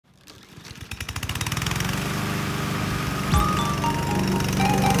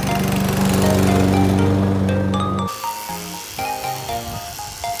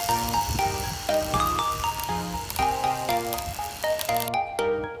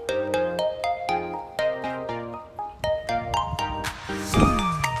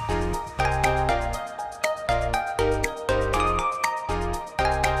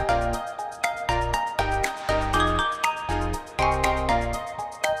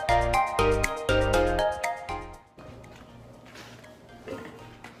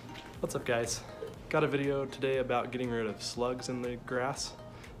What's up, guys? Got a video today about getting rid of slugs in the grass.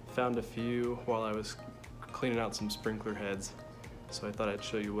 Found a few while I was cleaning out some sprinkler heads, so I thought I'd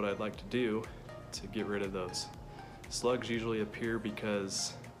show you what I'd like to do to get rid of those. Slugs usually appear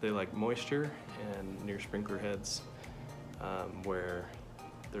because they like moisture, and near sprinkler heads where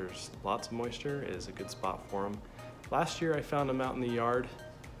there's lots of moisture is a good spot for them. Last year I found them out in the yard.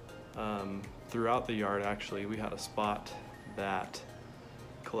 Throughout the yard, actually, we had a spot that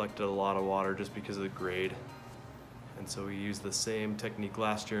collected a lot of water just because of the grade, and so we used the same technique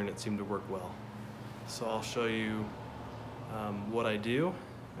last year and it seemed to work well. So I'll show you what I do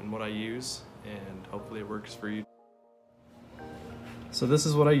and what I use, and hopefully it works for you. So this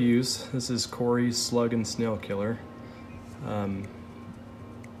is what I use. This is Corry's Slug and Snail Killer.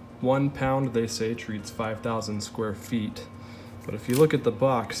 1 pound, they say, treats 5,000 square feet. But if you look at the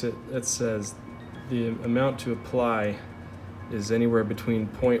box, it says the amount to apply is anywhere between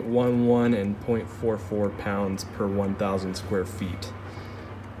 0.11 and 0.44 pounds per 1,000 square feet.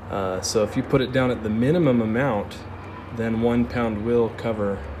 So if you put it down at the minimum amount, then 1 pound will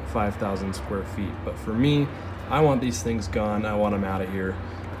cover 5,000 square feet. But for me, I want these things gone. I want them out of here.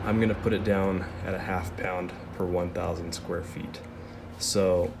 I'm gonna put it down at a ½ pound per 1,000 square feet.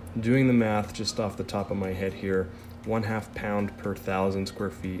 So doing the math just off the top of my head here, 1/2 pound per 1,000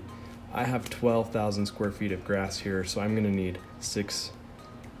 square feet. I have 12,000 square feet of grass here, so I'm gonna need 6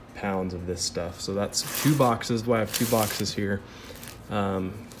 pounds of this stuff. So that's 2 boxes. I have 2 boxes here.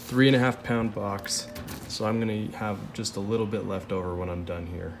 3.5 pound box. So I'm gonna have just a little bit left over when I'm done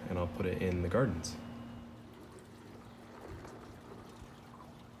here, and I'll put it in the gardens.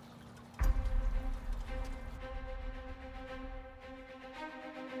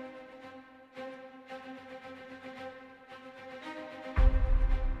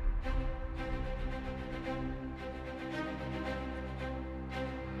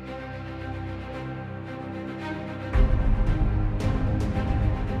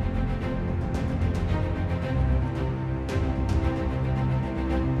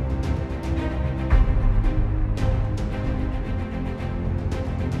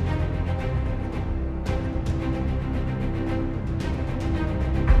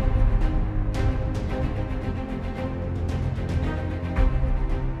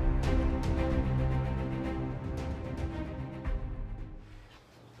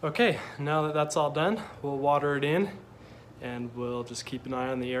 Okay, now that that's all done, we'll water it in, and we'll just keep an eye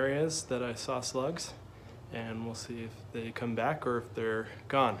on the areas that I saw slugs, and we'll see if they come back or if they're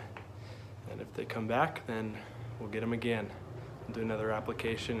gone. And if they come back, then we'll get them again. We'll do another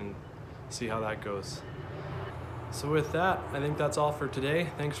application and see how that goes. So with that, I think that's all for today.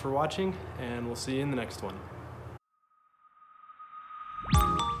 Thanks for watching, and we'll see you in the next one.